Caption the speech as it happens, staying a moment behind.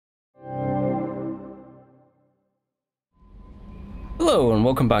Hello and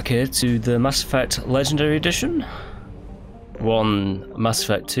welcome back here to the Mass Effect Legendary Edition. We're on Mass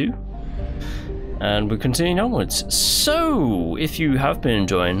Effect 2 and we're continuing onwards. So, if you have been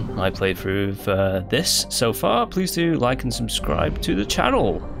enjoying my playthrough of this so far, please do like and subscribe to the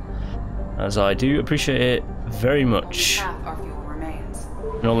channel, as I do appreciate it very much. Half our fuel remains.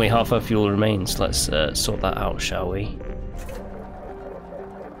 And only half our fuel remains. Let's sort that out, shall we?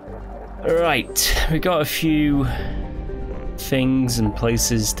 Right, we got a few things and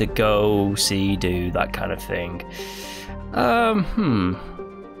places to go, see, do, that kind of thing.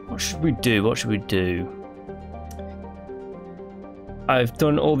 What should we do? What should we do? I've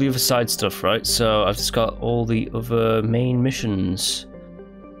done all the other side stuff, right? So I've just got all the other main missions.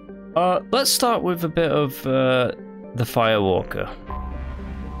 Let's start with a bit of the Firewalker.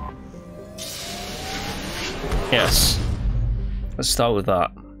 Yes. Let's start with that.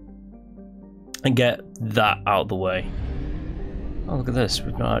 And get that out of the way. Oh, look at this.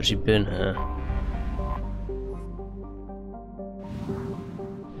 We've not actually been here.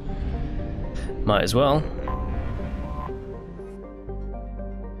 Might as well.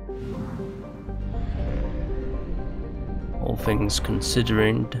 All things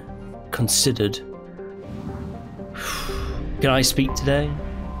considered. Can I speak today?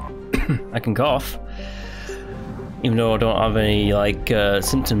 I can cough. Even though I don't have any, like,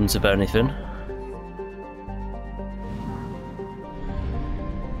 symptoms of anything.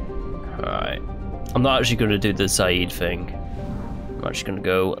 Alright. I'm not actually going to do the Saeed thing. I'm actually going to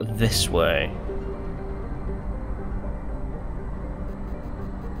go this way.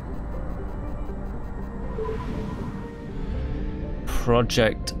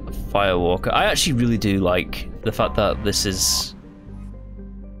 Project Firewalker. I actually really do like the fact that this is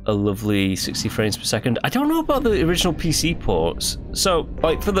a lovely 60 frames per second. I don't know about the original PC ports. So,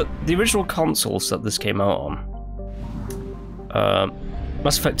 like, for the original consoles that this came out on,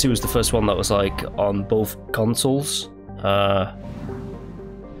 Mass Effect 2 was the first one that was, like, on both consoles.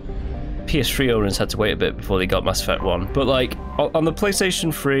 PS3 owners had to wait a bit before they got Mass Effect 1. But, like, on the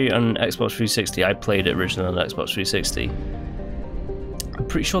PlayStation 3 and Xbox 360, I played it originally on Xbox 360. I'm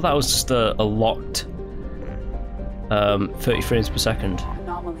pretty sure that was just a locked 30 frames per second.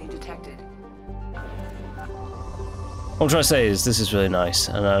 Anomaly detected. What I'm trying to say is this is really nice,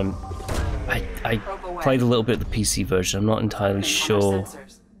 and I played a little bit of the PC version. I'm not entirely sure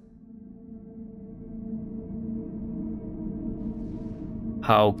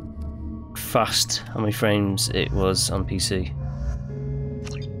how fast, how many frames it was on PC.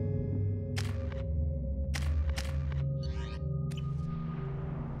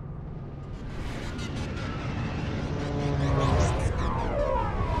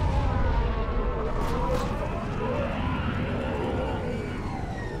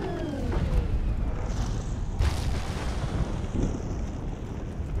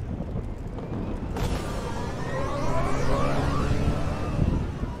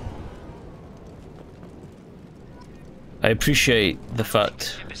 I appreciate the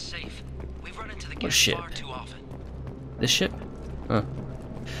fact. What ship? This ship? Huh.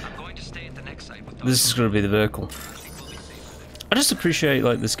 This is going to be the vehicle. I just appreciate,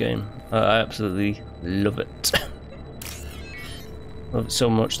 like, this game. I absolutely love it. Love it so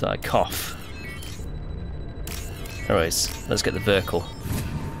much that I cough. Anyways, let's get the vehicle.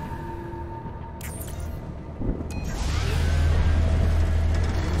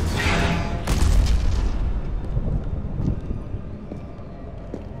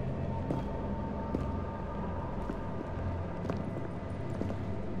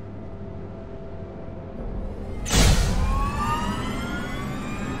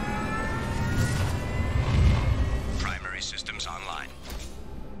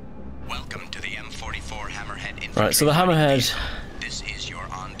 Right, so the Hammerhead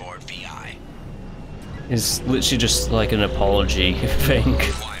is literally just like an apology thing,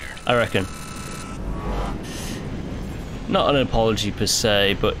 I reckon. Not an apology per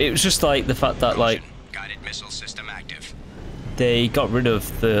se, but it was just like the fact that, like, they got rid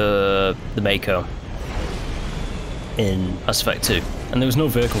of the Mako in Mass Effect 2, and there was no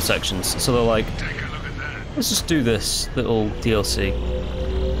vehicle sections, so they're like, let's just do this little DLC.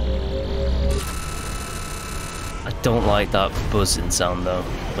 I don't like that buzzing sound though,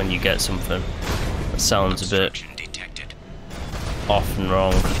 when you get something. That sounds a bit off and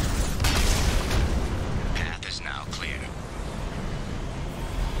wrong. Path is now clear.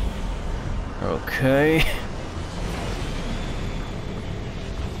 Okay.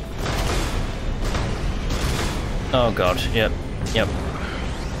 Oh god, yep.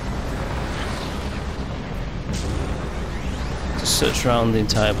 Just search around the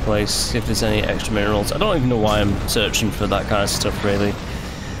entire place, see if there's any extra minerals. I don't even know why I'm searching for that kind of stuff, really.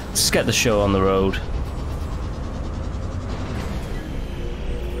 Let's get the show on the road.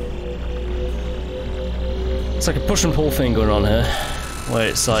 It's like a push and pull thing going on here, where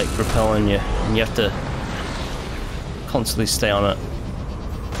it's like repelling you, and you have to constantly stay on it.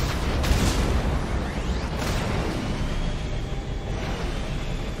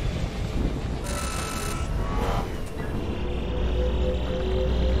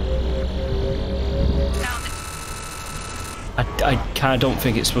 I kind of don't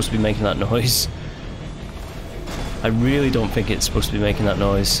think it's supposed to be making that noise. I really don't think it's supposed to be making that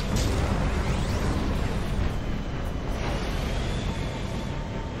noise.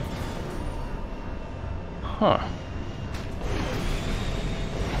 Huh.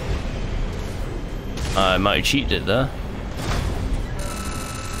 I might have cheated it there.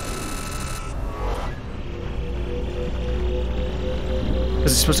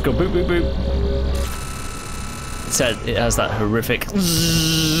 Because it's supposed to go boop boop boop. Instead, it has that horrific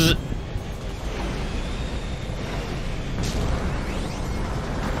zzz.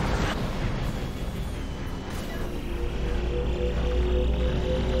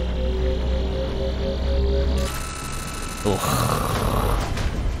 Ugh.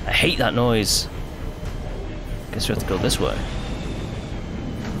 I hate that noise. Guess we have to go this way.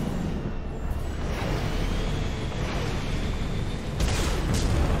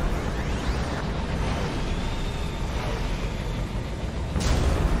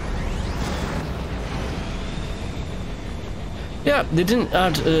 Yeah, they didn't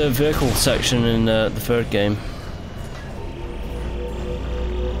add a vehicle section in the third game.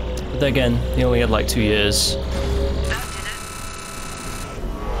 But then again, they only had like 2 years.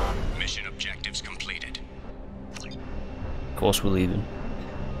 Mission objectives completed. Of course we're leaving.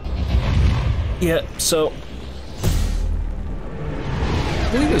 Yeah, so...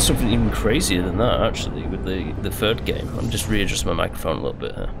 I believe there's something even crazier than that, actually, with the third game. I'm just readjusting my microphone a little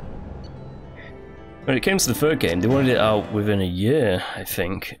bit here. When it came to the third game, they wanted it out within a year, I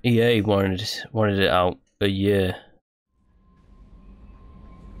think. EA wanted it out a year.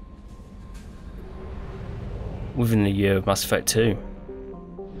 Within a year of Mass Effect 2.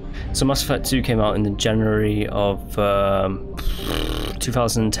 So Mass Effect 2 came out in the January of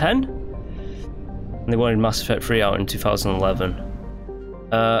 2010, and they wanted Mass Effect 3 out in 2011.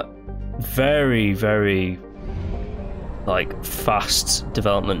 Very, very like fast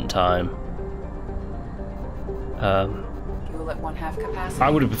development time. Fuel at 1/2 capacity. I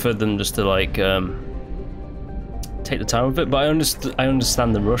would have preferred them just to like take the time with it, but I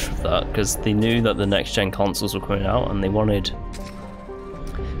understand the rush with that because they knew that the next gen consoles were coming out and they wanted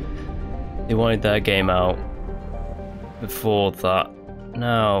their game out before that.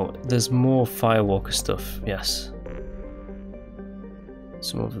 Now there's more Firewalker stuff, yes.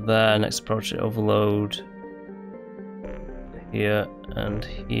 Some over there, next project Overlord. Here and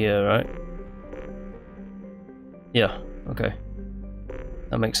here, right? Yeah, okay.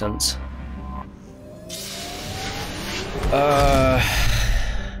 That makes sense.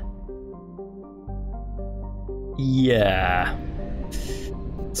 Yeah.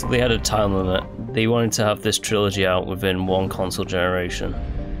 So they had a time limit. They wanted to have this trilogy out within one console generation.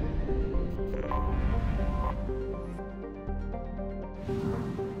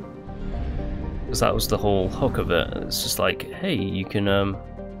 Because that was the whole hook of it. It's just like, hey, you can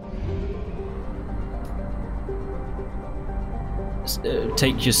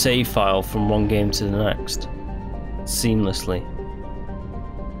take your save file from one game to the next seamlessly.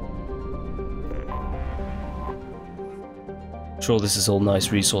 Sure, this is all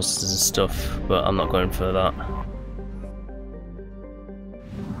nice resources and stuff, but I'm not going for that.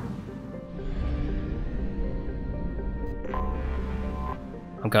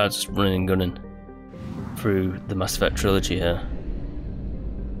 I'm kind of just running and gunning through the Mass Effect trilogy here.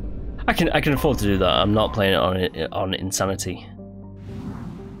 I can afford to do that. I'm not playing it on insanity.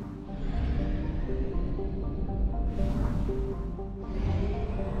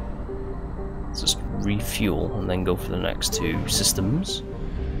 Let's just refuel and then go for the next two systems.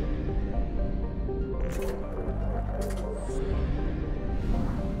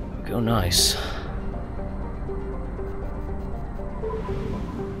 Go nice.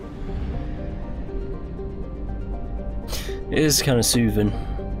 It is kind of soothing.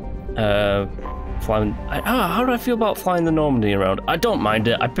 Flying. How do I feel about flying the Normandy around? I don't mind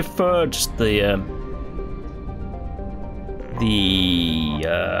it. I prefer just the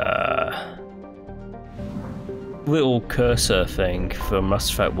little cursor thing from Mass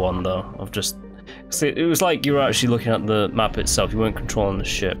Effect 1 though. Of just, it was like you were actually looking at the map itself. You weren't controlling the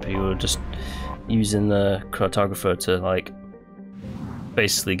ship. You were just using the cartographer to like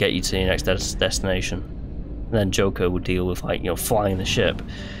basically get you to your next destination. And then Joker would deal with, like, you know, flying the ship.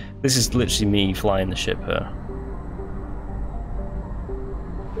 This is literally me flying the ship here.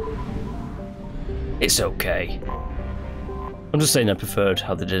 It's okay. I'm just saying I preferred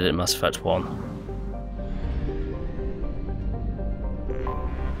how they did it in Mass Effect 1.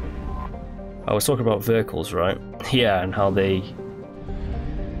 I was talking about vehicles, right? Yeah, and how they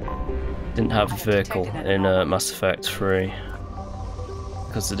didn't have a vehicle in Mass Effect 3.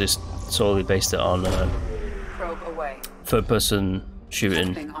 Because they just solely based it on third-person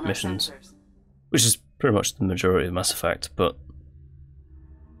shooting missions. Which is pretty much the majority of Mass Effect, but...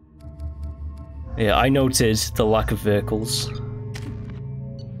 yeah, I noted the lack of vehicles.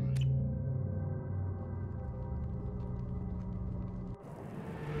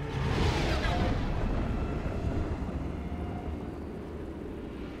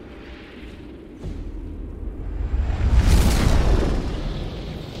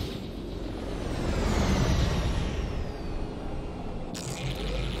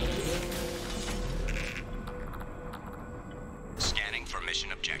 Scanning for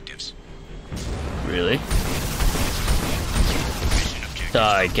mission objectives. Really? Mission objectives.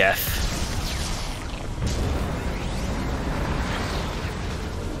 Die, Geth.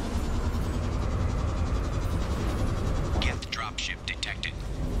 Get the dropship detected.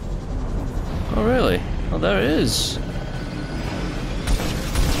 Oh, really? Oh, there it is.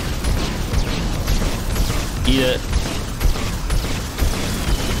 Eat it.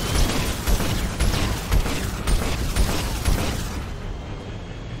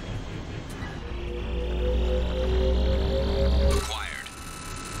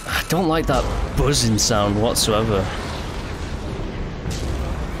 I don't like that buzzing sound whatsoever.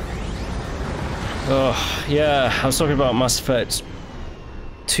 Oh, yeah, I was talking about Mass Effect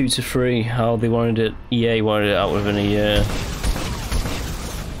 2 to 3, how they wanted it, EA wanted it out within a year.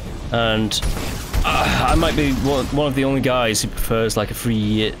 And I might be one of the only guys who prefers like a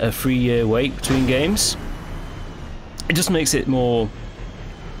 3-year wait between games. It just makes it more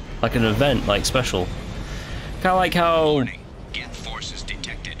like an event, like special. Kind of like how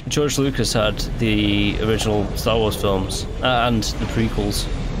George Lucas had the original Star Wars films and the prequels.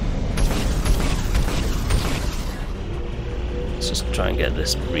 Let's just try and get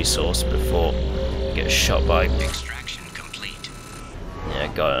this resource before I get shot by. Extraction complete. Yeah,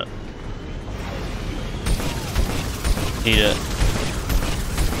 got it. Eat it.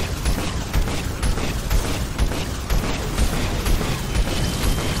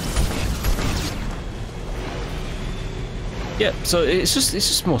 Yeah, so it's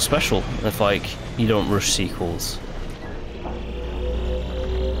just more special if like you don't rush sequels.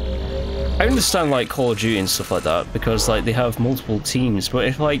 I understand like Call of Duty and stuff like that because like they have multiple teams, but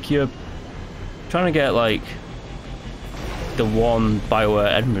if like you're trying to get like the one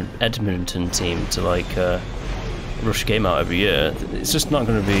BioWare Edmonton team to like rush a game out every year, it's just not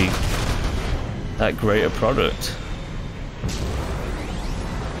going to be that great a product.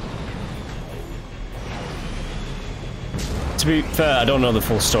 To be fair, I don't know the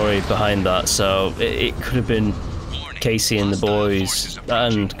full story behind that, so it could have been Casey and the boys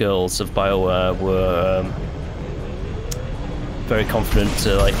and girls of BioWare were very confident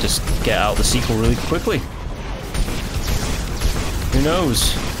to like just get out the sequel really quickly. Who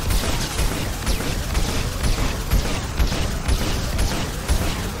knows?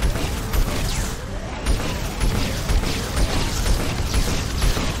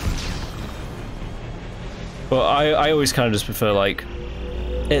 But I always kind of just prefer like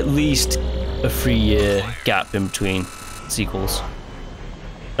at least a 3-year gap in between sequels.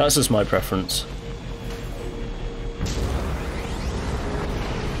 That's just my preference.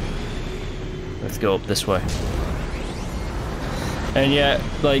 Let's go up this way. And yeah,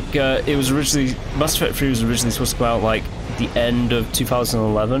 like it was originally Mass Effect 3 was originally supposed to come out like the end of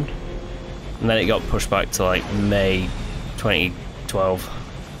 2011, and then it got pushed back to like May 2012.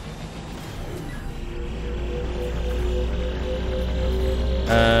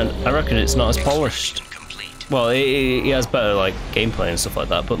 And I reckon it's not as polished. Well, it has better like gameplay and stuff like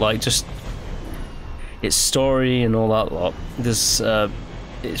that, but like just its story and all that lot. There's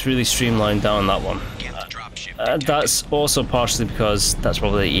it's really streamlined down that one. That's also partially because that's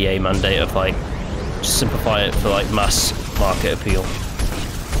probably the EA mandate of like just simplify it for like mass market appeal.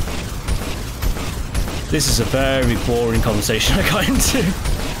 This is a very boring conversation I got into.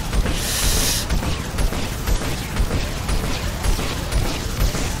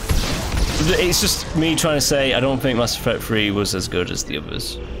 It's just me trying to say I don't think Mass Effect 3 was as good as the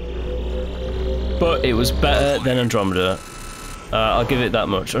others. But it was better than Andromeda. I'll give it that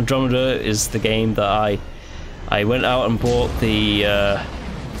much. Andromeda is the game that I I went out and bought the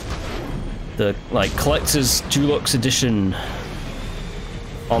like collector's deluxe edition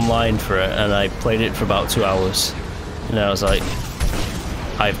online for it, and I played it for about 2 hours, and I was like,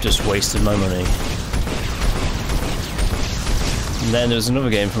 I've just wasted my money. And then there was another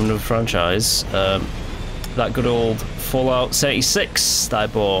game from another franchise, that good old Fallout 76 that I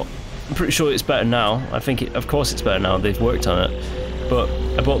bought. I'm pretty sure it's better now. I think, of course it's better now, they've worked on it. But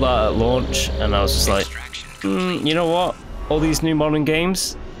I bought that at launch, and I was just like, you know what? All these new modern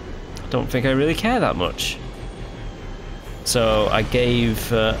games, I don't think I really care that much. So I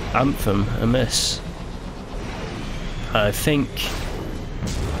gave Anthem a miss. I think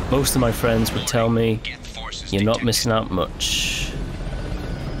most of my friends would tell me, you're not missing out much.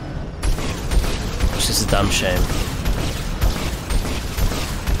 Which is a damn shame.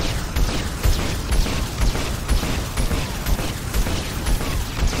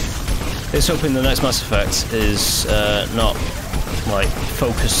 Let's hoping the next Mass Effect is not like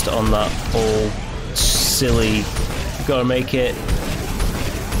focused on that whole silly, gotta make it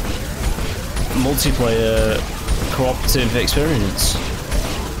multiplayer cooperative experience.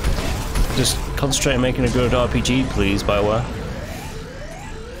 Just concentrate on making a good RPG, please, BioWare.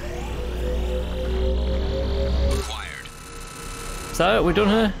 Is that it? We're done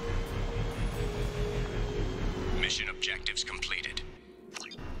here? Mission objectives completed.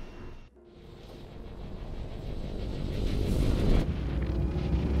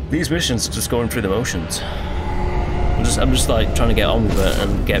 These missions are just going through the motions. I'm just like trying to get on with it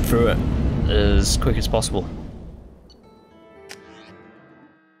and get through it as quick as possible.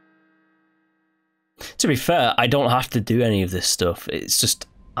 To be fair, I don't have to do any of this stuff. It's just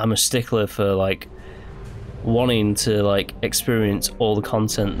I'm a stickler for like wanting to like experience all the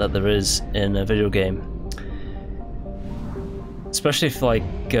content that there is in a video game. Especially if like,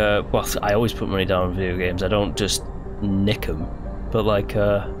 well, I always put money down on video games. I don't just nick them, but like,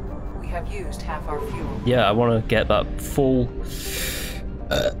 We have used half our fuel. yeah, I want to get that full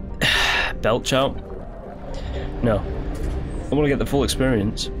belch out. No, I want to get the full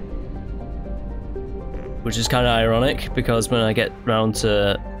experience. Which is kind of ironic, because when I get round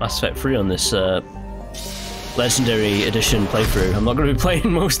to Mass Effect 3 on this Legendary Edition playthrough, I'm not going to be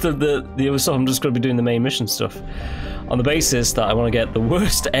playing most of the other stuff, I'm just going to be doing the main mission stuff. On the basis that I want to get the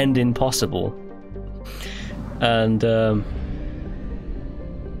worst ending possible. And,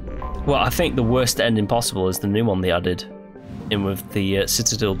 well, I think the worst ending possible is the new one they added in with the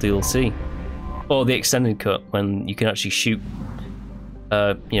Citadel DLC. Or the extended cut, when you can actually shoot,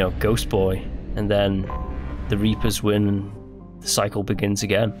 you know, Ghost Boy, and then the Reapers win and the cycle begins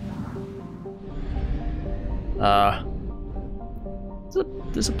again.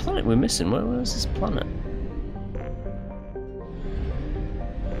 There's a planet we're missing. Where is this planet?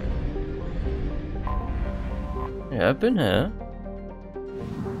 Yeah, I've been here.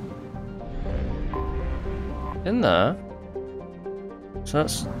 In there. So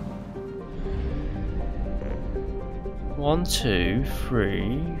that's 1, 2,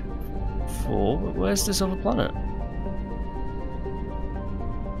 3, 4. Where's this other planet?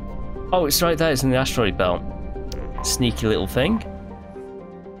 Oh, it's right there. It's in the asteroid belt. Sneaky little thing.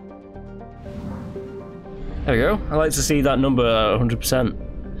 There we go. I like to see that number 100%.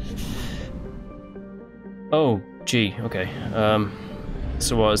 Oh, gee. Okay.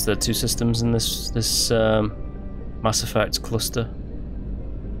 So what is there? 2 systems in this Mass Effect cluster?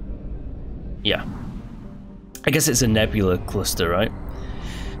 Yeah. I guess it's a nebula cluster, right?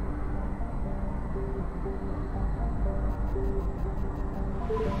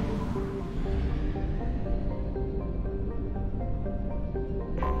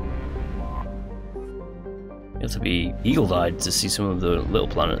 You have to be eagle-eyed to see some of the little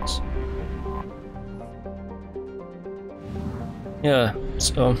planets. Yeah,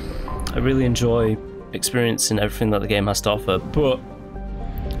 so I really enjoy experiencing everything that the game has to offer, but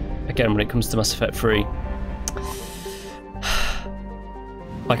again, when it comes to Mass Effect 3,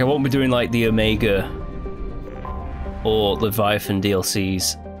 like I won't be doing like the Omega or Leviathan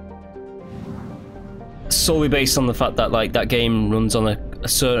DLCs solely based on the fact that like that game runs on a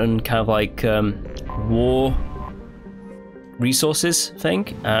certain kind of like war resources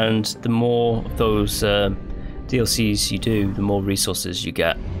thing, and the more of those DLCs you do, the more resources you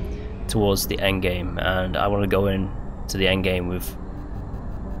get towards the end game, and I want to go in to the end game with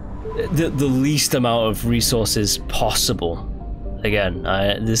the least amount of resources possible. Again,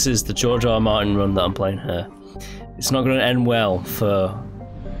 this is the George R. R. Martin run that I'm playing here. It's not going to end well for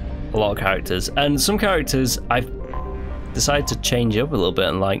a lot of characters, and some characters I've decided to change up a little bit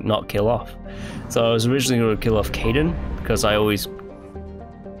and like not kill off. So I was originally going to kill off Caden, because I always...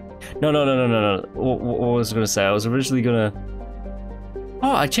 No. What was I gonna say? I was originally gonna.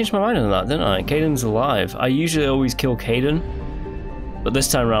 Oh, I changed my mind on that, didn't I? Caden's alive. I usually always kill Caden, but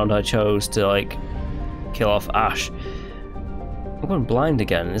this time around I chose to like kill off Ash. I'm going blind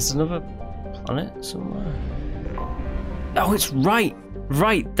again. Is there another planet somewhere? Oh, it's right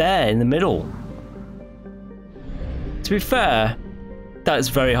there in the middle. To be fair, that is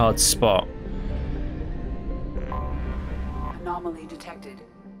very hard to spot. Anomaly detected.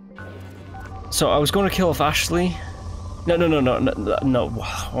 So I was going to kill off Ashley. No.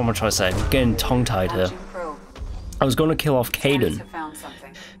 What am I trying to say? I'm getting tongue-tied here. I was going to kill off Caden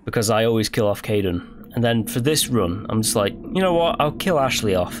because I always kill off Caden. And then for this run, I'm just like, you know what? I'll kill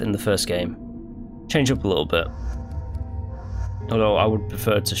Ashley off in the first game. Change up a little bit. Although I would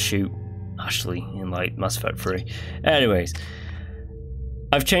prefer to shoot Ashley in like Mass Effect 3. Anyways,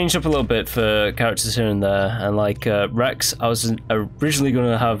 I've changed up a little bit for characters here and there, and like Rex, I was originally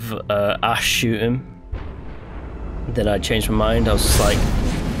going to have Ash shoot him. Then I changed my mind. I was just like,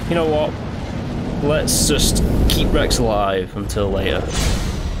 you know what? Let's just keep Rex alive until later.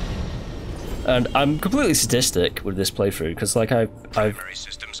 And I'm completely sadistic with this playthrough because like I've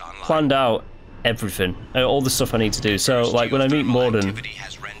planned out everything, all the stuff I need to do. So like when I meet Morden,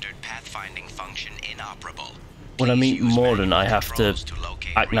 I have to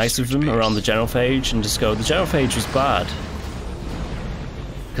act nice with them around the general phage and just go, the general phage was bad.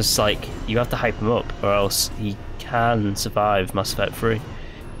 Because like you have to hype him up or else he can survive Mass Effect 3.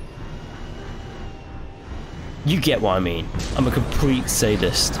 You get what I mean. I'm a complete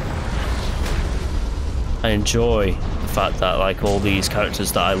sadist. I enjoy the fact that like all these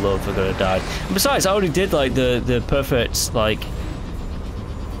characters that I love are gonna die. And besides, I already did like the perfect like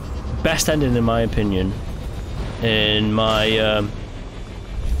best ending in my opinion in my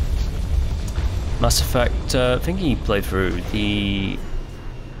Mass Effect thingy playthrough. The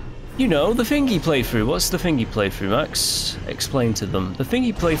thingy playthrough. What's the thingy playthrough, Max? Explain to them. The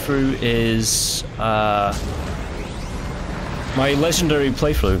thingy playthrough is my legendary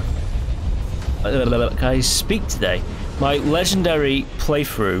playthrough. Can I speak today? My legendary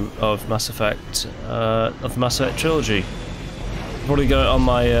playthrough of Mass Effect, of the Mass Effect trilogy. I've already got it on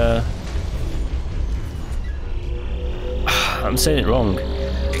my. I'm saying it wrong.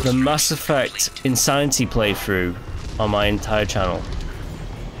 The Mass Effect Insanity playthrough on my entire channel.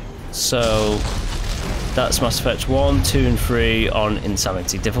 So that's Mass Effect 1, 2, and 3 on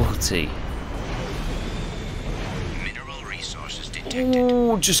Insanity difficulty. Mineral resources detected.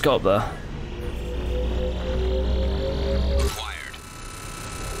 Ooh, just got there. Acquired.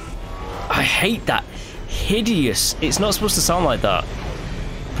 I hate that. Hideous. It's not supposed to sound like that.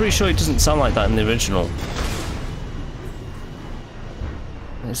 Pretty sure it doesn't sound like that in the original.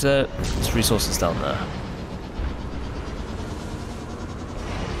 There's resources down there.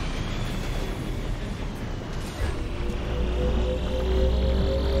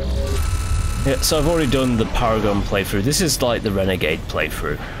 Yeah, so I've already done the Paragon playthrough. This is like the Renegade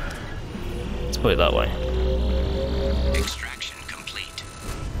playthrough. Let's put it that way. Extraction complete.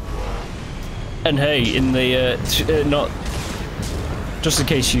 And hey, in the not just in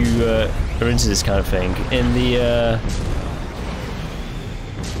case you are into this kind of thing, in the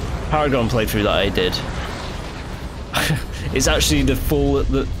Paragon playthrough that I did, it's actually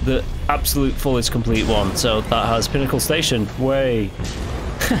the absolute fullest complete one. So that has Pinnacle Station. Way.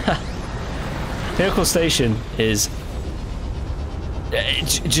 Pinnacle Station is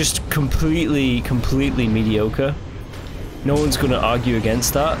just completely mediocre. No one's going to argue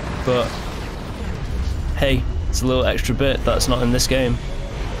against that, but hey, it's a little extra bit that's not in this game.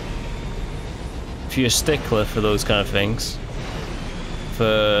 If you're a stickler for those kind of things,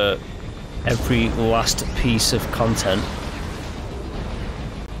 for every last piece of content,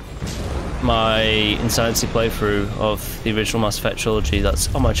 my Insanity playthrough of the original Mass Effect trilogy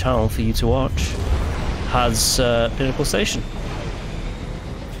that's on my channel for you to watch has Pinnacle Station.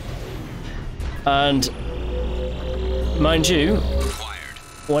 And mind you,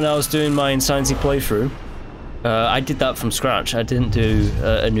 when I was doing my Insanity playthrough, I did that from scratch. I didn't do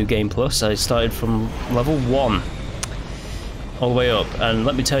a new game plus. I started from level 1 all the way up, and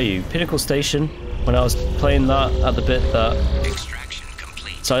let me tell you, Pinnacle Station, when I was playing that at the bit that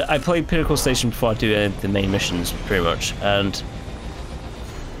so I played Pinnacle Station before I do the main missions, pretty much, and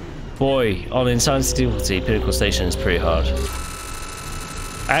boy, on Insanity difficulty, Pinnacle Station is pretty hard.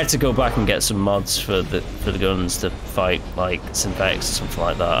 I had to go back and get some mods for the guns to fight like synthetics or something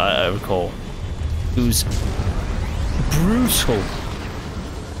like that. I recall. It was brutal.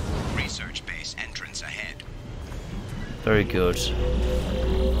 Research base entrance ahead. Very good.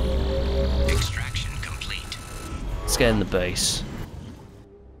 Extraction complete. Let's get in the base.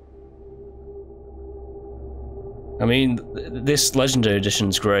 I mean, this Legendary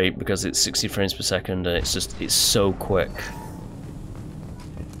Edition's great because it's 60 frames per second and it's so quick.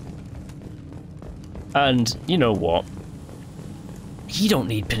 And you know what? You don't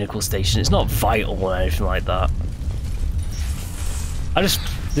need Pinnacle Station, it's not vital or anything like that.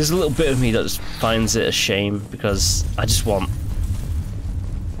 There's a little bit of me that just finds it a shame because I'm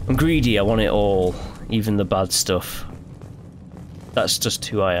greedy, I want it all, even the bad stuff. That's just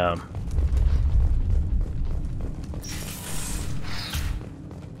who I am.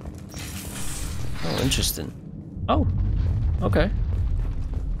 Oh, interesting. Oh, okay.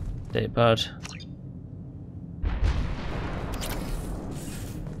 Datapad.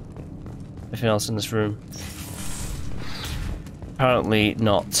 Anything else in this room? Apparently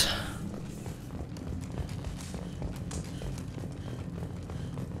not.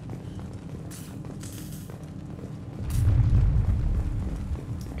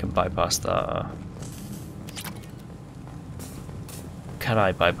 Can bypass that. Can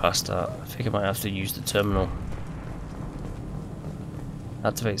I bypass that? I think I might have to use the terminal.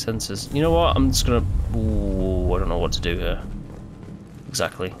 Activate sensors. You know what? I'm just gonna... Ooh, I don't know what to do here.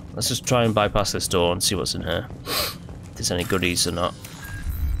 Exactly. Let's just try and bypass this door and see what's in here. If there's any goodies or not.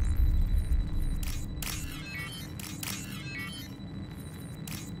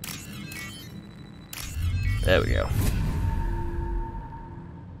 There we go.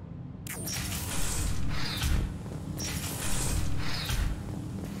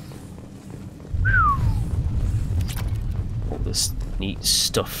 All this neat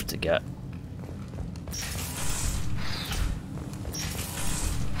stuff to get.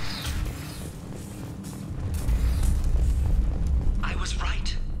 I was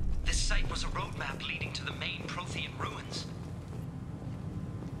right. This site was a roadmap leading to the main Prothean ruins.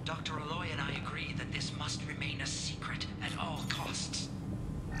 Dr. Aloy and I agree that this must remain a secret at all costs.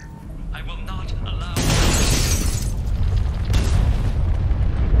 I will not allow...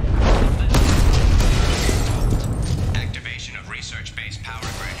 Activation of research-based power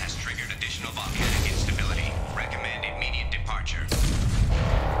grid has triggered additional volcanic instability. Recommend immediate departure.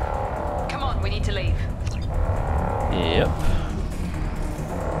 Come on, we need to leave. Yep.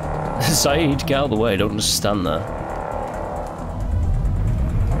 Saeed, get out of the way, don't just stand there.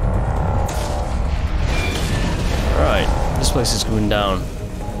 Right, this place is coming down.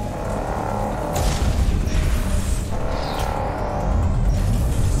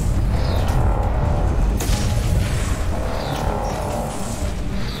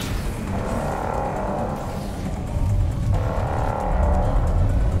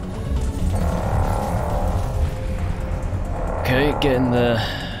 Okay, getting the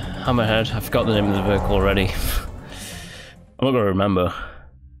hammerhead. I forgot the name of the vehicle already. I'm not gonna remember.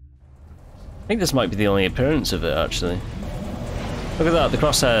 I think this might be the only appearance of it, actually. Look at that, the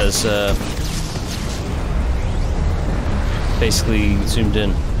crosshairs basically zoomed in.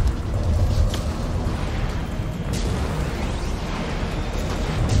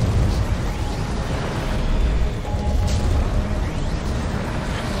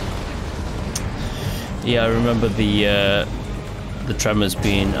 Yeah, I remember the tremors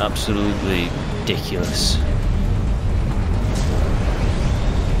being absolutely ridiculous.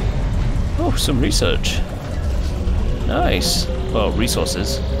 Oh, some research. Nice. Well,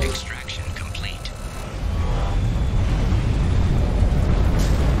 resources. Extraction complete.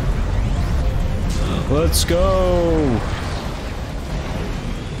 Let's go!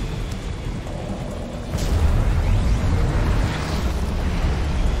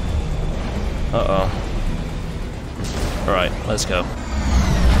 Uh-oh. Alright, let's go.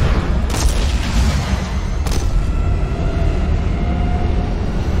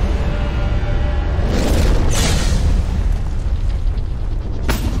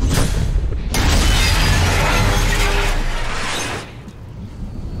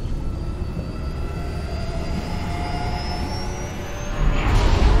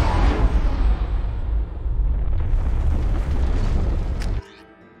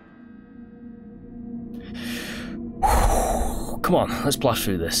 Come on, let's blast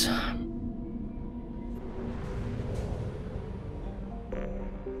through this.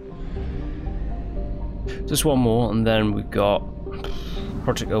 Just one more, and then we've got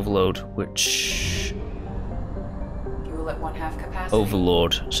Project Overload, which... Fuel at 1/2 capacity.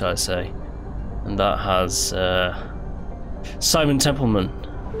 Overlord, shall I say. And that has Simon Templeman.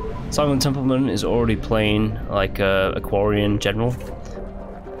 Simon Templeman is already playing like a Quarian general.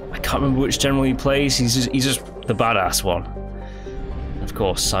 I can't remember which general he plays, he's just the badass one. Of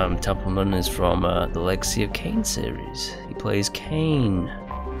course, Simon Templeman is from the Legacy of Kain series. He plays Kain.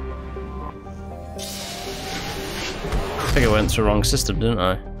 I think I went to the wrong system, didn't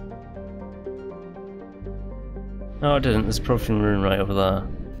I? No, I didn't. There's a profane rune right over there.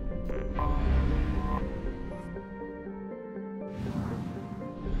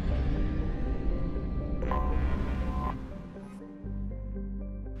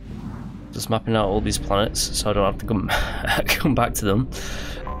 Just mapping out all these planets so I don't have to come back to them.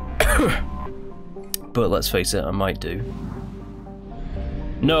 But let's face it, I might do.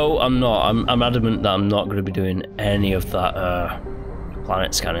 No, I'm not. I'm adamant that I'm not going to be doing any of that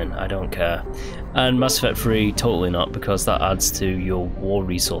planet scanning. I don't care. And Mass Effect 3, totally not, because that adds to your war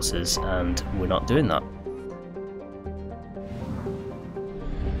resources, and we're not doing that.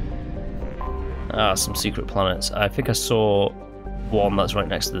 Ah, some secret planets. I think I saw one that's right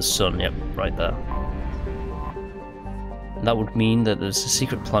next to the sun. Yep, right there. And that would mean that there's a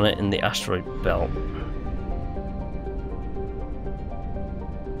secret planet in the asteroid belt.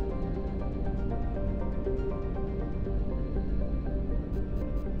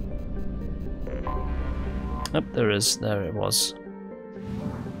 Yep, there is. There it was.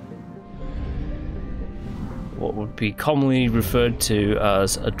 What would be commonly referred to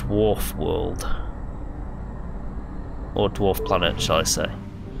as a dwarf world. Or dwarf planet, shall I say.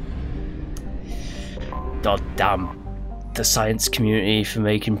 God damn the science community for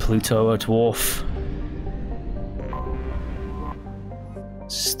making Pluto a dwarf.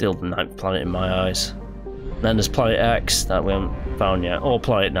 Still the 9th planet in my eyes. Then there's Planet X that we haven't found yet, or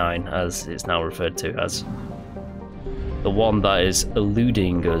Planet 9 as it's now referred to as. The one that is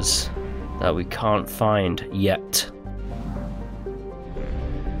eluding us, that we can't find yet.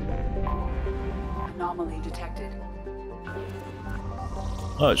 Anomaly detected.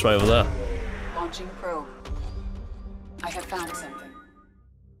 Oh, it's right over there. Launching probe. I have found something.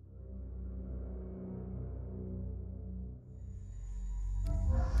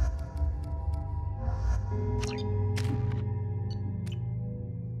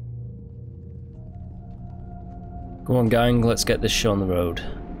 Go on, gang, let's get this show on the road.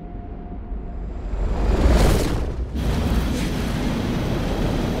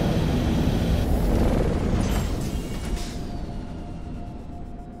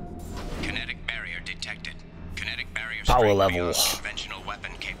 Kinetic barrier detected. Kinetic barrier Power strength level. beyond conventional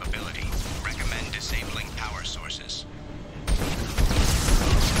weapon capability. Recommend disabling power sources.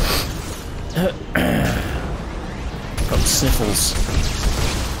 Got sniffles.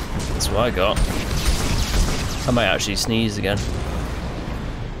 That's what I got. I might actually sneeze again.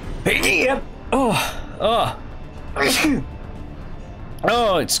 Yep. Oh.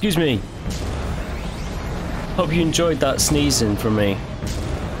 Oh, excuse me. Hope you enjoyed that sneezing from me.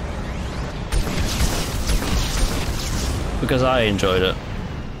 Because I enjoyed it.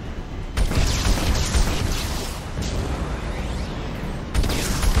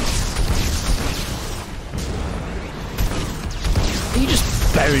 You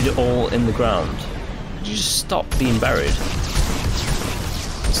just buried it all in the ground. Could you just stop being buried?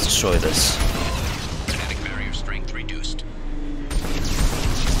 Let's destroy this. Kinetic barrier strength reduced.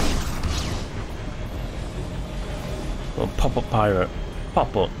 Well, pop up pirate.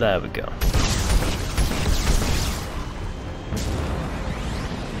 Pop up. There we go.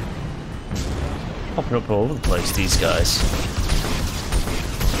 Popping up all over the place, these guys.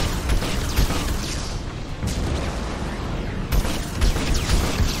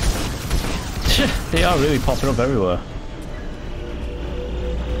 They are really popping up everywhere.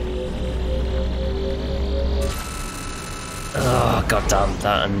 Oh, goddamn,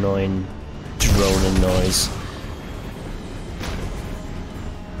 that annoying droning noise.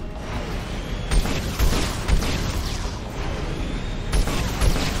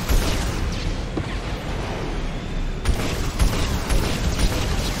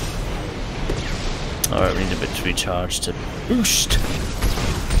 Alright, we need a bit to recharge to boost.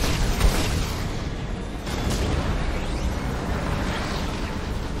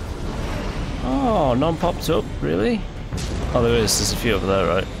 Oh, none popped up, really? Oh, there is. There's a few over there,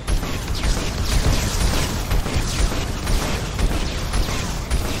 right?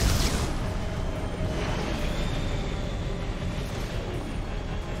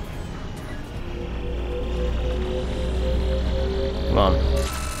 Come on.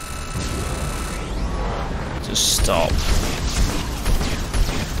 Just stop.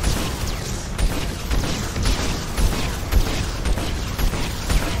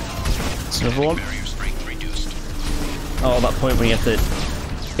 There's another one. Oh, that point when you have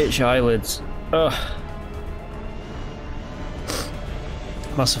to itch your eyelids. Ugh.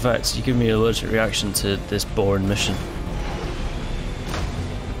 Mass Effect, you give me an allergic reaction to this boring mission.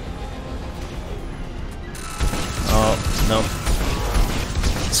 Oh, no.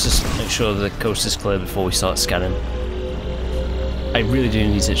 Let's just make sure the coast is clear before we start scanning. I really do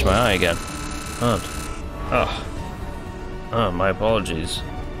need to itch my eye again. God. Ugh. Oh, my apologies.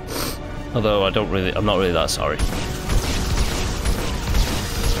 Although I'm not really that sorry.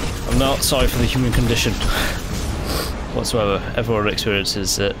 I'm not sorry for the human condition whatsoever. Everyone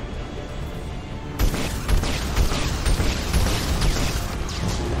experiences it.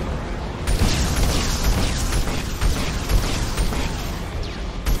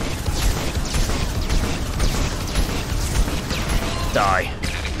 Die.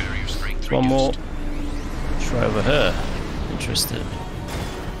 One more. Try over here. Interesting.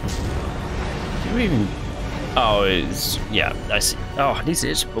 Do you even... Oh, it's... Yeah, I see. Oh, I need to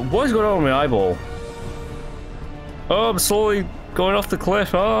itch. What is going on with my eyeball? Oh, I'm slowly going off the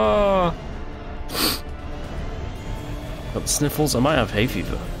cliff. Ah! Got the sniffles. I might have hay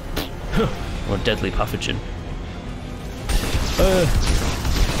fever. Or a deadly pathogen.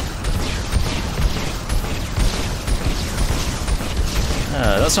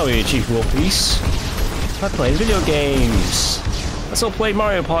 That's how we achieve world peace. By playing video games. Let's all play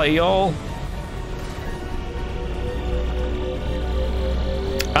Mario Party, y'all.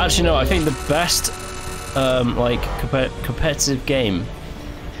 Actually, no. I think the best, like competitive game.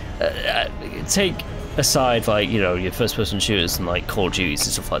 Take aside, like, you know, your first-person shooters and like Call of Duty and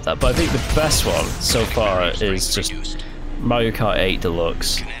stuff like that. But I think the best one so far is just Mario Kart 8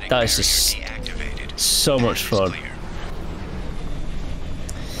 Deluxe. That is just so much fun.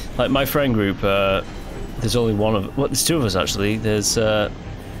 Like my friend group, there's only one of, well, there's two of us actually. There's, I'm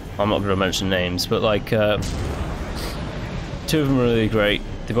not going to mention names, but like, two of them are really great.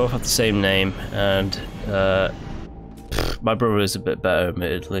 They both have the same name, and my brother is a bit better,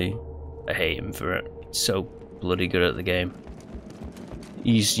 admittedly. I hate him for it. He's so bloody good at the game.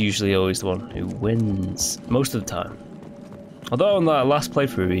 He's usually always the one who wins most of the time. Although on that last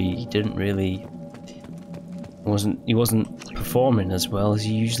playthrough, he didn't really. He wasn't performing as well as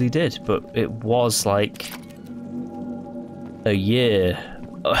he usually did, but it was like a year,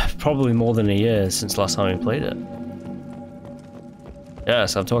 probably more than a year since last time we played it.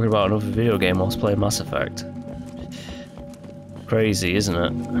 Yes, I'm talking about another video game whilst playing Mass Effect. Crazy, isn't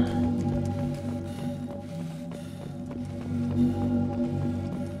it?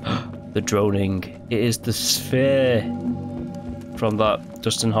 The droning. It is the sphere from that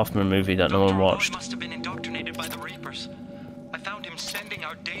Dustin Hoffman movie that no one watched. Must have been indoctrinated by the Reapers. I found him sending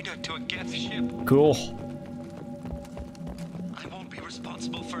our data to a Geth ship. Cool. I won't be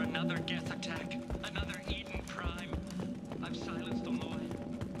responsible for another Geth attack. Another Eden Prime. I've silenced Aloy.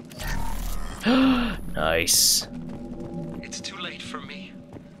 Nice. It's too late for me.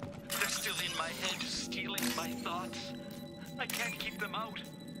 They're still in my head, stealing my thoughts. I can't keep them out.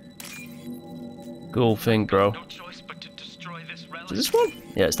 Cool thing, bro. No choice but to destroy this relic. Is this one?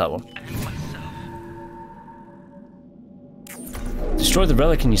 Yeah, it's that one. And myself. Destroy the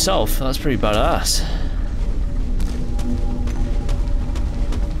relic in yourself? That's pretty badass.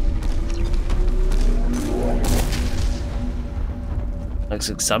 Let's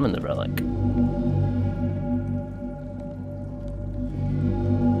examine the relic.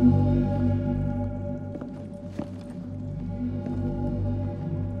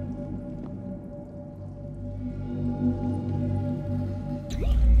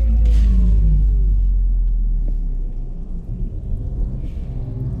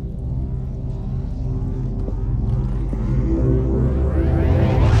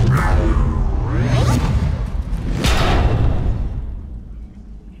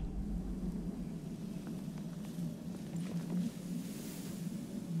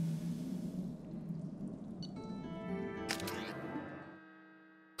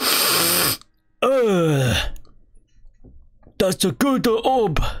 That's a good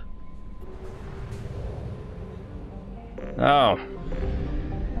orb. Oh.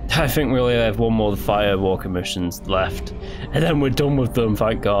 I think we only have one more Firewalker missions left, and then we're done with them,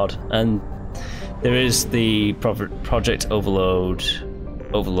 thank God. And there is the Project Overlord,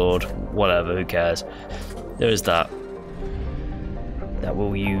 whatever, who cares. There is that. That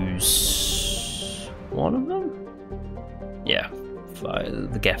we'll use one of them? Yeah,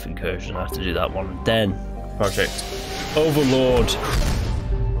 the Geth incursion, I have to do that one. Then, Project Overlord.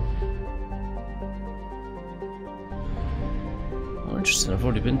 Oh, interesting, I've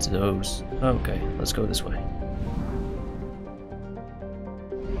already been to those. Okay, let's go this way.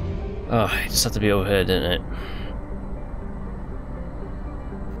 Oh, it just had to be over here, didn't it?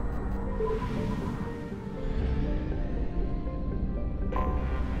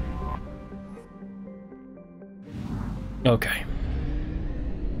 Okay.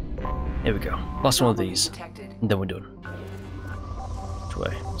 Here we go. Last one of these. And then we're done. Which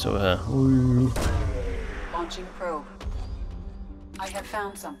way? So, Launching probe. I have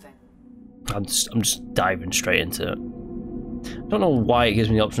found something. I'm just diving straight into it. Don't know why it gives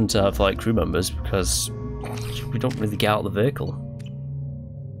me the option to have like crew members, because we don't really get out of the vehicle.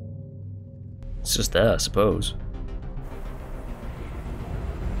 It's just there, I suppose.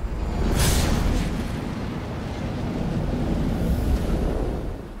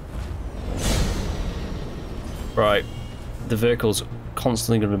 Right, the vehicle's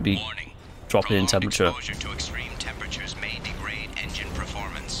constantly going to be dropping in temperature. Exposure to extreme temperatures may degrade engine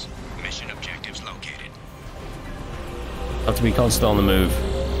performance. Mission objectives located. Have to be constant on the move.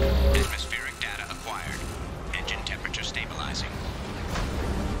 Atmospheric data acquired. Engine temperature stabilizing.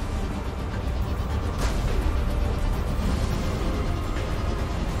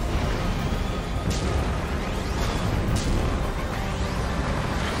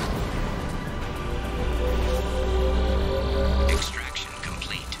 Extraction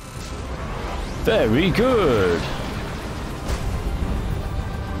complete. Very good.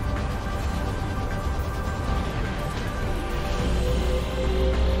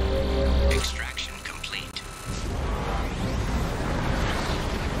 Extraction complete.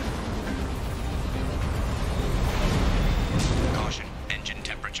 Caution, engine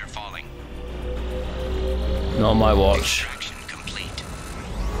temperature falling. Not on my watch. Extraction complete.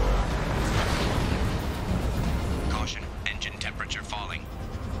 Caution, engine temperature falling.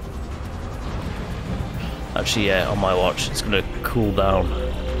 Actually, yeah, on my watch. It's going to cool down.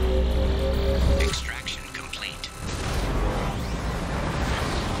 Extraction complete.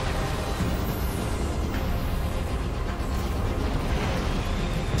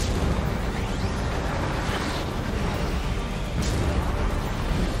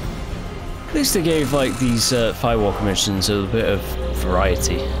 At least they gave like these Firewalker missions a bit of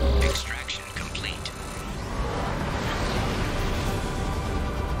variety. Extraction complete.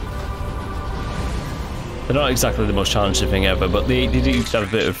 They're not exactly the most challenging thing ever, but they do have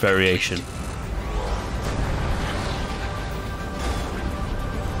a bit of variation.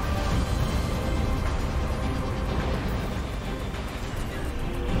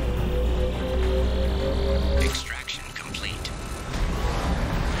 Extraction complete.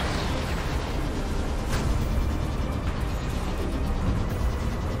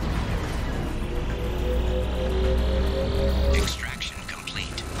 Extraction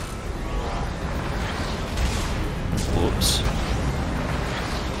complete. Whoops.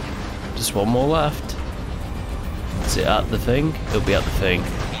 Just one more left. Is it at the thing? It'll be at the thing.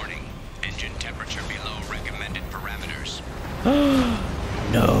 Warning. Engine temperature below recommended parameters.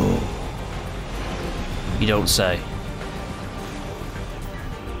 No. You don't say.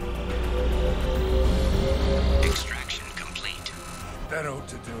 Extraction complete. That ought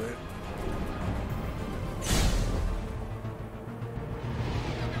to do it.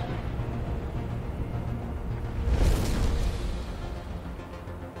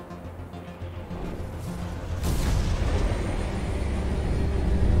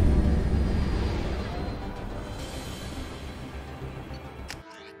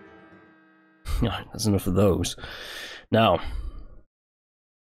 That's enough of those. Now,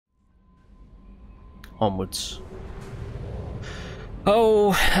 onwards.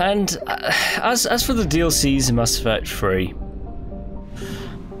 Oh, and as for the DLCs in Mass Effect 3,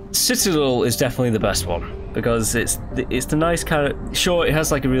 Citadel is definitely the best one because it's the nice kind of, sure, it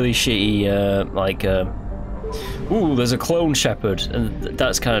has like a really shitty ooh, there's a clone shepherd, and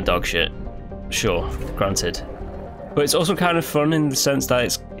that's kind of dog shit. Sure, granted. But it's also kind of fun in the sense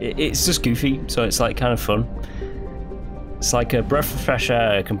that it's just goofy, so it's like kind of fun. It's like a breath of fresh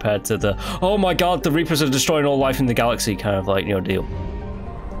air compared to the, oh my god, the Reapers are destroying all life in the galaxy kind of like, deal.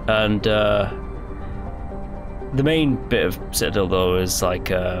 And the main bit of Citadel though is like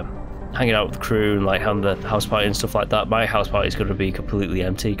hanging out with the crew and like having the house party and stuff like that. My house party is going to be completely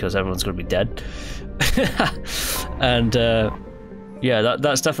empty because everyone's going to be dead. And yeah,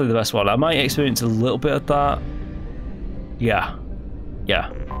 that's definitely the best one. I might experience a little bit of that. Yeah.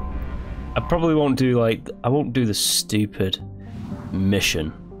 I probably won't do I won't do the stupid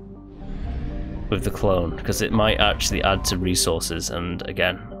mission with the clone because it might actually add to resources, and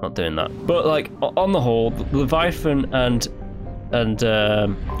again, not doing that. But like on the whole, the Leviathan and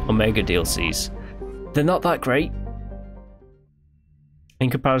Omega DLCs, they're not that great in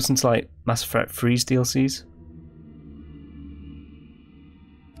comparison to like Mass Effect 3's DLCs.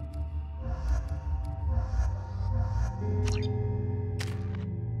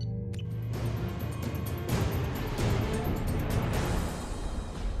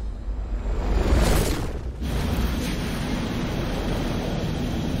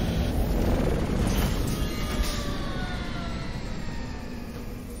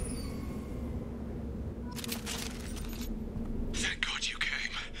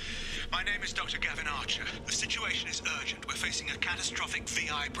 catastrophic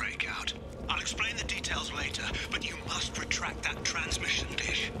VI breakout. I'll explain the details later, but you must retract that transmission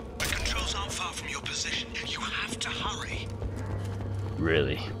dish. The controls aren't far from your position. You have to hurry.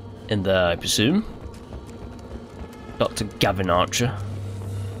 Really? In there, I presume? Dr. Gavin Archer.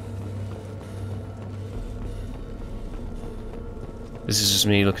 This is just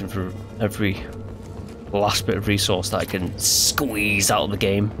me looking for every last bit of resource that I can squeeze out of the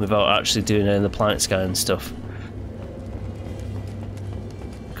game without actually doing any of the planet scan and stuff.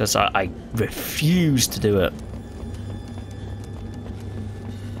 Because I refuse to do it.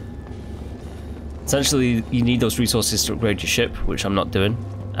 Essentially, you need those resources to upgrade your ship, which I'm not doing,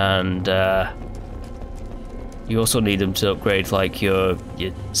 and you also need them to upgrade like your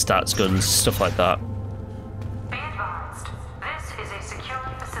stats, guns, stuff like that. Be advised, this is a secure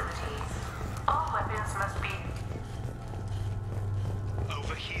facility. All weapons must be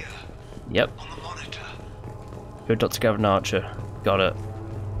Over here, Yep, on the monitor. you're Dr. Gavin Archer. Got it.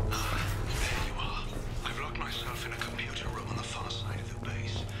 There you are. I've locked myself in a computer room on the far side of the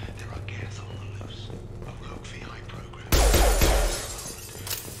base. There are Geth on the loose. A rogue VI program.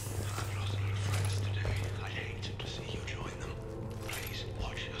 I've lost a lot of friends today. I'd hate to see you join them. Please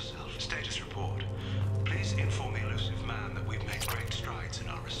watch yourself. Status report. Please inform the elusive man that we've made great strides in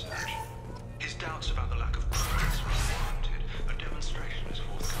our research. His doubts about the lack of progress are unwarranted. A demonstration is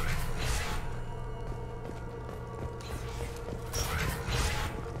forthcoming.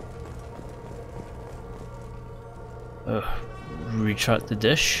 Retract the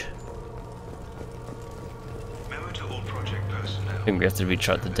dish. Memo to all project personnel. I think we have to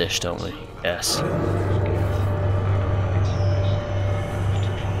retract the dish, don't we? Yes.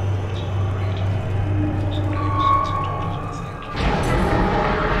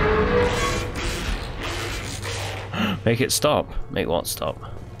 Make it stop. Make what stop?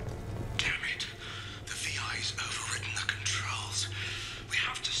 Damn it. The VI's overridden the controls. We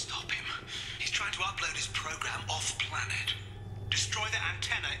have to stop him. He's trying to upload his program off-planet. Destroy the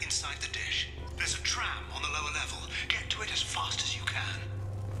antenna inside the dish. There's a tram on the lower level. Get to it as fast as you can.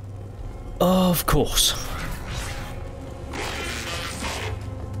 Of course.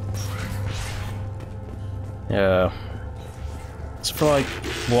 Yeah. So for like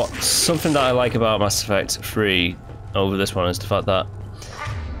something that I like about Mass Effect 3 over this one is the fact that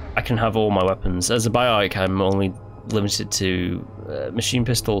I can have all my weapons. As a bioic, I'm only limited to machine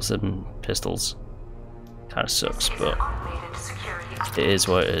pistols and pistols. Kind of sucks, but it is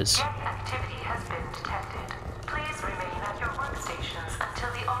what it is. activity has been detected. Please remain at your workstations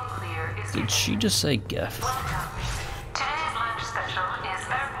until the all clear is Did she just say Geth? Today's lunch special is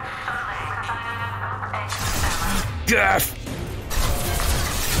egg Geth!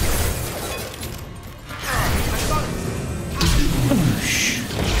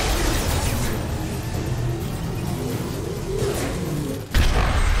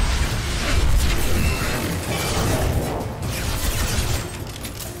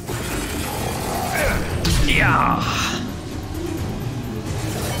 Yeah.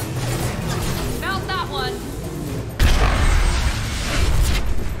 Found that one.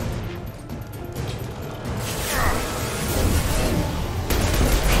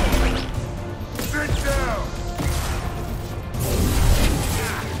 Sit down!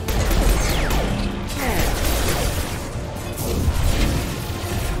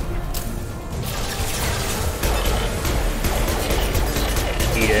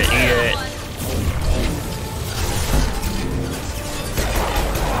 Eat it, eat it.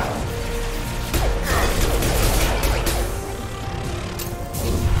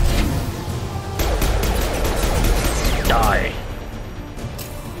 Die.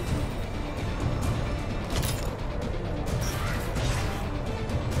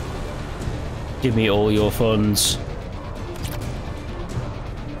 Give me all your funds.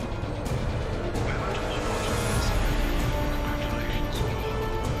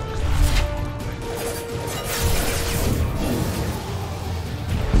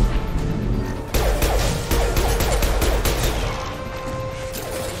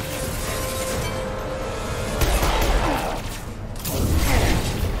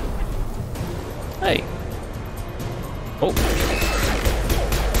 Hey. Oh.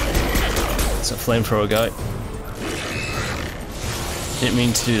 It's a flamethrower guy. Didn't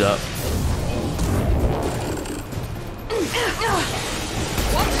mean to do that.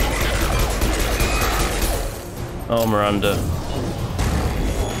 Oh, Miranda.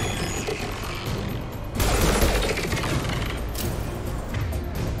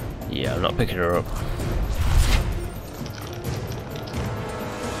 Yeah, I'm not picking her up.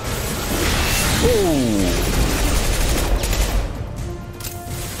 Ooh.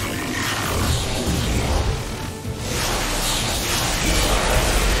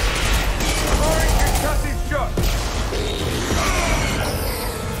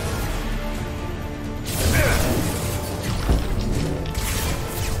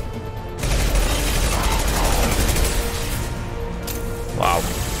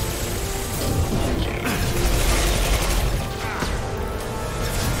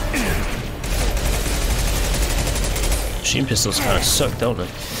 Machine pistols kind of suck, don't they?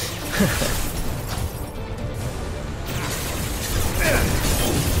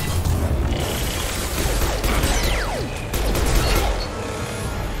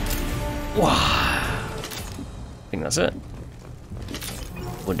 Wow. I think that's it.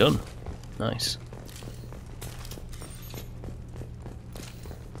 We're done. Nice. I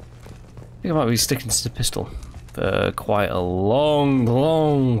think I might be sticking to the pistol for quite a long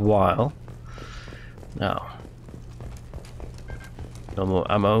while. Now, no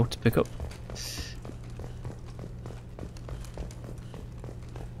more ammo to pick up.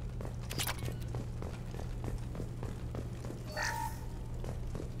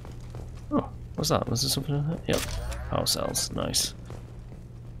 Oh, what's that? Was there something in there? Yep. Power cells. Nice.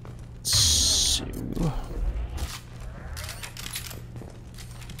 So.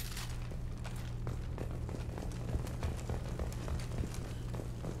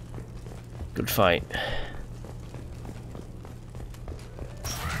 Good fight.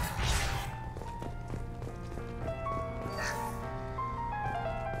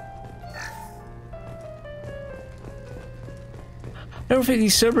 I don't think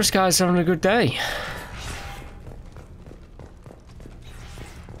these Cerberus guys are having a good day.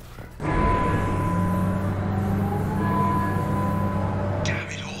 Damn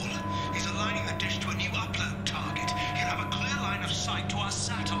it all. He's aligning the dish to a new upload target. He'll have a clear line of sight to our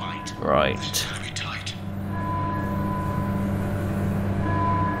satellite. Right. It's gonna be tight.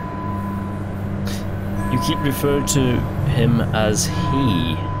 You keep referring to him as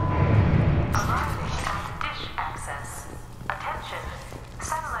he.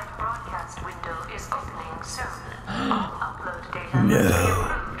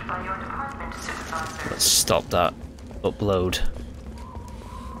 Let's stop that upload.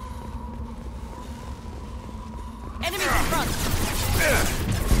 Enemies in front.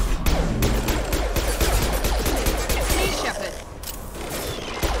 Sea Shepherd.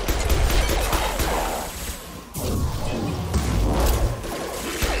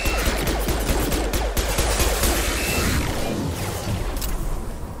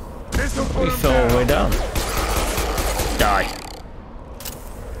 We fell all the way down. Die.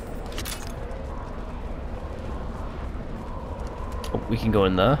 Oh, we can go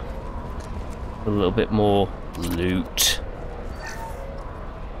in there. A little bit more loot.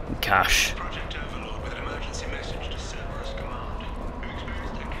 And cash. Project Overlord with an emergency message to Cerberus Command. We've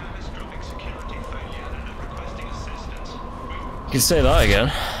experienced a catastrophic security failure and are requesting assistance. You can say that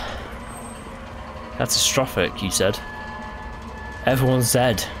again. Catastrophic, you said. Everyone's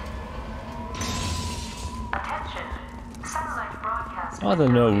dead. Are there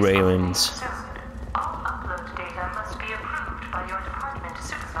no railings? All upload data must be approved by your department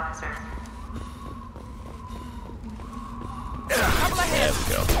supervisor. There we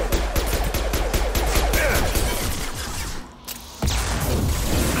go.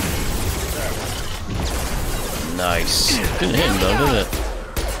 Nice. Didn't hit him though, did it?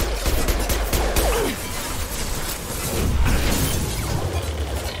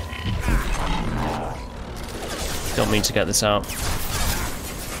 Don't mean to get this out.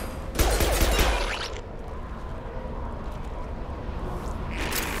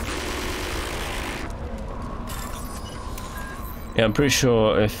 Yeah, I'm pretty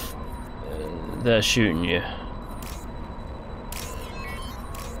sure if they're shooting you,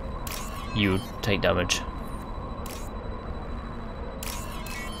 you would take damage.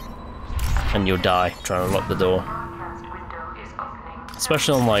 And you'll die trying to lock the door.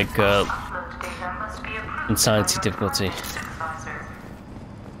 Especially on like insanity difficulty.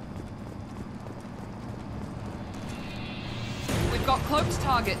 We've got cloaked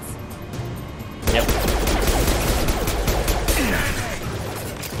targets. Yep.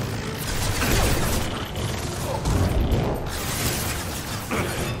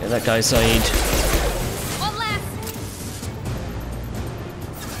 Get that guy, Saeed. One left.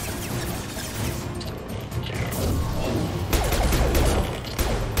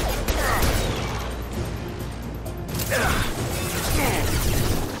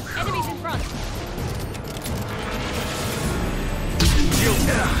 Enemies in front.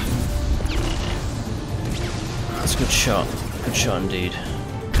 That's a good shot. Good shot indeed.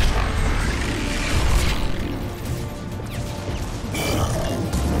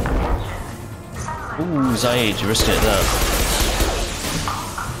 Ooh, Zaid, you risked it there.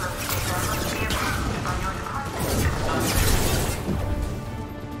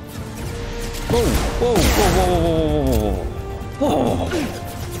 Whoa, whoa, whoa, whoa, whoa, whoa, whoa.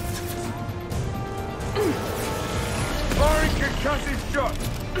 Firing concussive shot.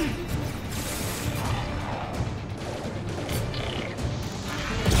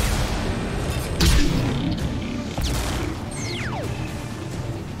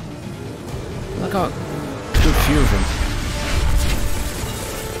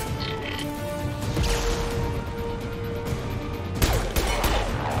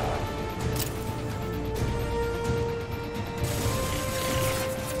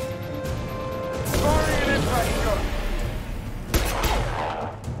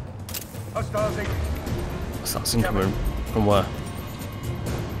 Hostiles in. So that's incoming from where?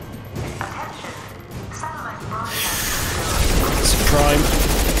 Attention. Satellite broadcast It's Prime.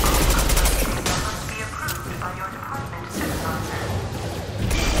 must be approved by your department supervisor.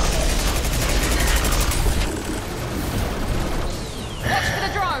 Watch for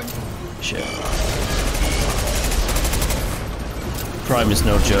the drone. Shit. Prime is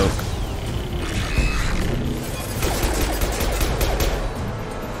no joke.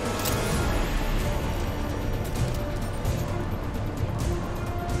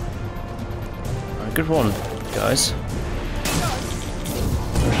 Alright, good one, guys.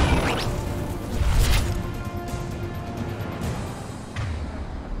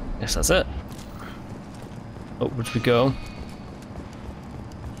 Yes, that's it. Upwards we go.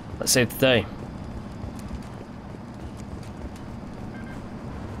 Let's save the day.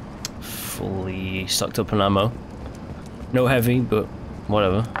 Fully stocked up on ammo. No heavy, but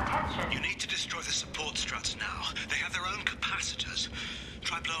whatever. You need to destroy the support struts now. They have their own capacitors.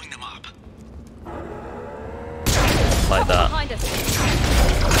 Try blowing them up. Like that. Behind us.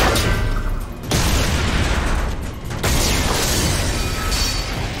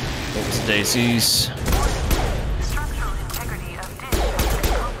 Thanks, daisies. Structural integrity of dish has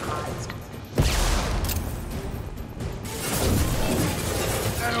been compromised.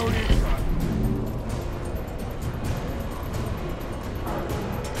 That only is right.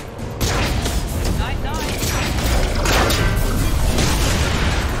 Night, night.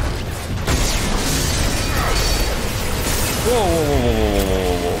 Whoa, whoa, whoa, whoa, whoa,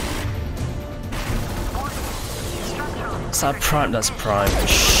 whoa, whoa. Structural Is that Prime? That's Prime.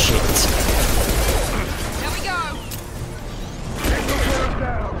 Shit. There we go.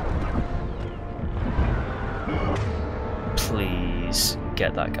 Please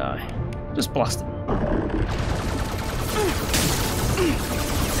get that guy. Just blast him.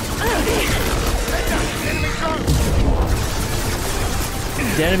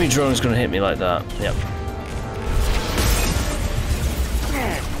 The enemy drone is going to hit me like that. Yep.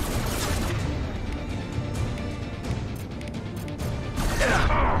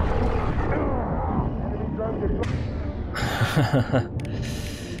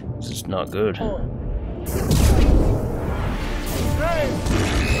 This is not good.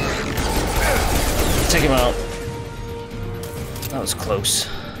 Take him out. That was close.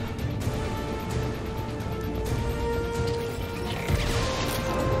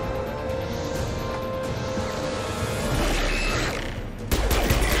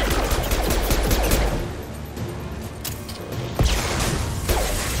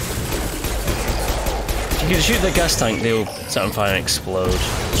 If you can shoot the gas tank, they'll set on fire and explode,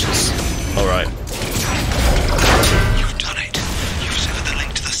 which is alright. You've done it. You've severed the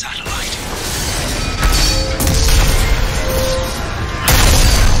link to the satellite.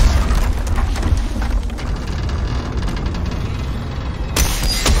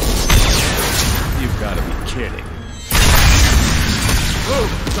 You've got to be kidding.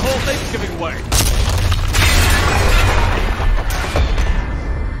 Move! The whole thing's giving way.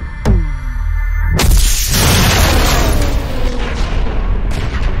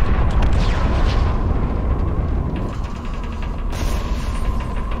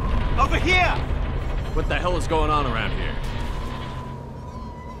 Over here! What the hell is going on around here?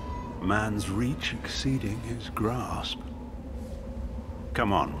 Man's reach exceeding his grasp.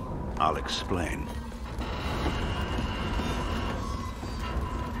 Come on, I'll explain.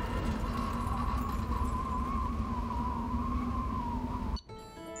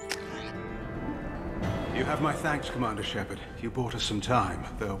 You have my thanks, Commander Shepard. You bought us some time,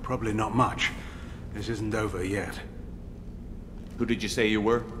 though probably not much. This isn't over yet. Who did you say you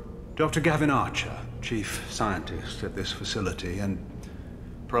were? Dr. Gavin Archer, chief scientist at this facility, and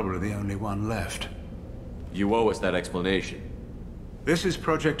probably the only one left. You owe us that explanation. This is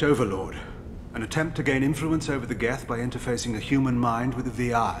Project Overlord, an attempt to gain influence over the Geth by interfacing a human mind with a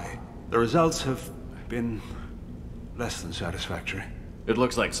VI. The results have been less than satisfactory. It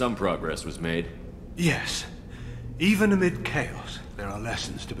looks like some progress was made. Yes. Even amid chaos, there are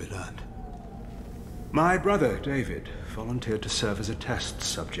lessons to be learned. My brother, David, volunteered to serve as a test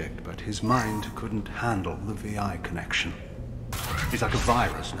subject, but his mind couldn't handle the VI connection. He's like a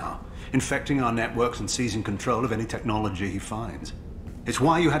virus now, infecting our networks and seizing control of any technology he finds. It's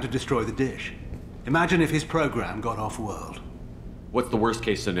why you had to destroy the dish. Imagine if his program got off-world. What's the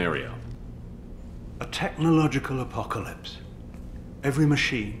worst-case scenario? A technological apocalypse. Every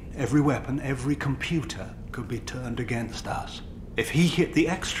machine, every weapon, every computer could be turned against us. If he hit the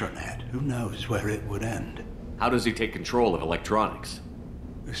extranet, who knows where it would end? How does he take control of electronics?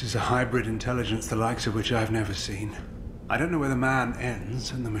 This is a hybrid intelligence the likes of which I've never seen. I don't know where the man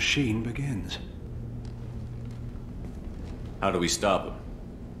ends and the machine begins. How do we stop him?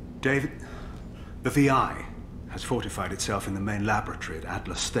 David, the VI has fortified itself in the main laboratory at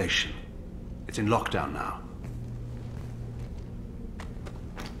Atlas Station. It's in lockdown now.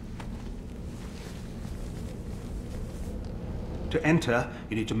 To enter,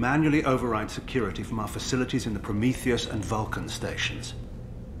 you need to manually override security from our facilities in the Prometheus and Vulcan stations.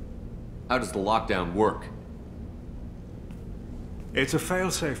 How does the lockdown work? It's a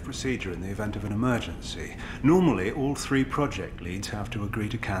fail-safe procedure in the event of an emergency. Normally, all 3 project leads have to agree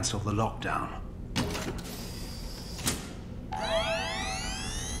to cancel the lockdown.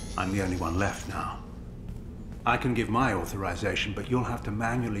 I'm the only one left now. I can give my authorization, but you'll have to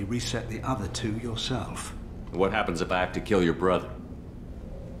manually reset the other 2 yourself. What happens if I have to kill your brother?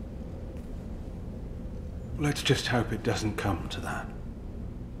 Let's just hope it doesn't come to that.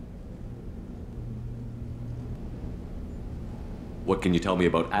 What can you tell me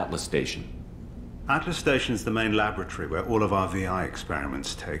about Atlas Station? Atlas Station is the main laboratory where all of our VI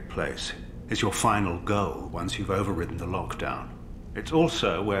experiments take place. It's your final goal once you've overridden the lockdown. It's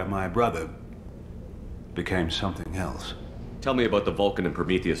also where my brother became something else. Tell me about the Vulcan and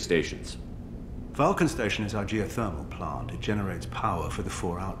Prometheus stations. Vulcan Station is our geothermal plant. It generates power for the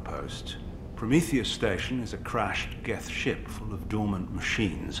 4 outposts. Prometheus Station is a crashed Geth ship full of dormant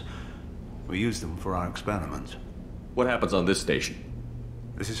machines. We use them for our experiments. What happens on this station?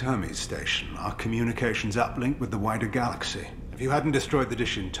 This is Hermes Station, our communications uplink with the wider galaxy. If you hadn't destroyed the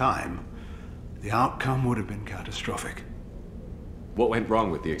dish in time, the outcome would have been catastrophic. What went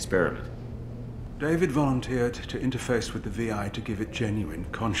wrong with the experiment? David volunteered to interface with the VI to give it genuine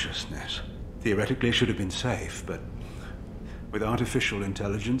consciousness. Theoretically, it should have been safe, but with artificial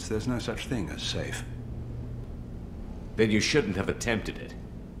intelligence, there's no such thing as safe. Then you shouldn't have attempted it.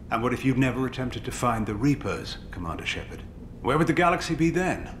 And what if you'd never attempted to find the Reapers, Commander Shepard? Where would the galaxy be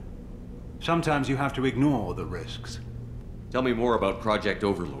then? Sometimes you have to ignore the risks. Tell me more about Project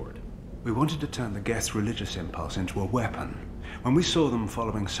Overlord. We wanted to turn the Geth's religious impulse into a weapon. When we saw them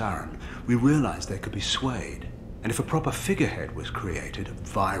following Saren, we realized they could be swayed. And if a proper figurehead was created, a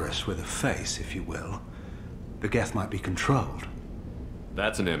virus with a face, if you will, the Geth might be controlled.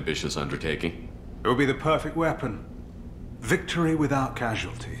 That's an ambitious undertaking. It would be the perfect weapon. Victory without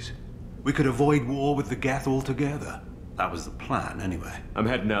casualties. We could avoid war with the Geth altogether. That was the plan, anyway. I'm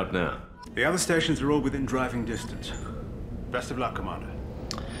heading out now. The other stations are all within driving distance. Best of luck, Commander.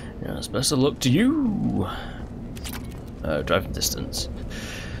 Yes, best of luck to you. Driving distance.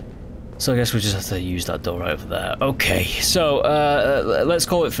 So I guess we just have to use that door right over there. Okay, so let's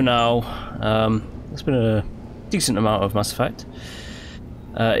call it for now. It's been a decent amount of Mass Effect.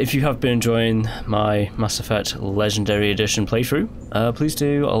 If you have been enjoying my Mass Effect Legendary Edition playthrough, please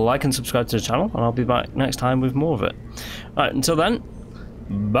do like and subscribe to the channel, and I'll be back next time with more of it. Alright, until then,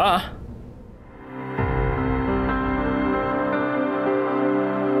 bye!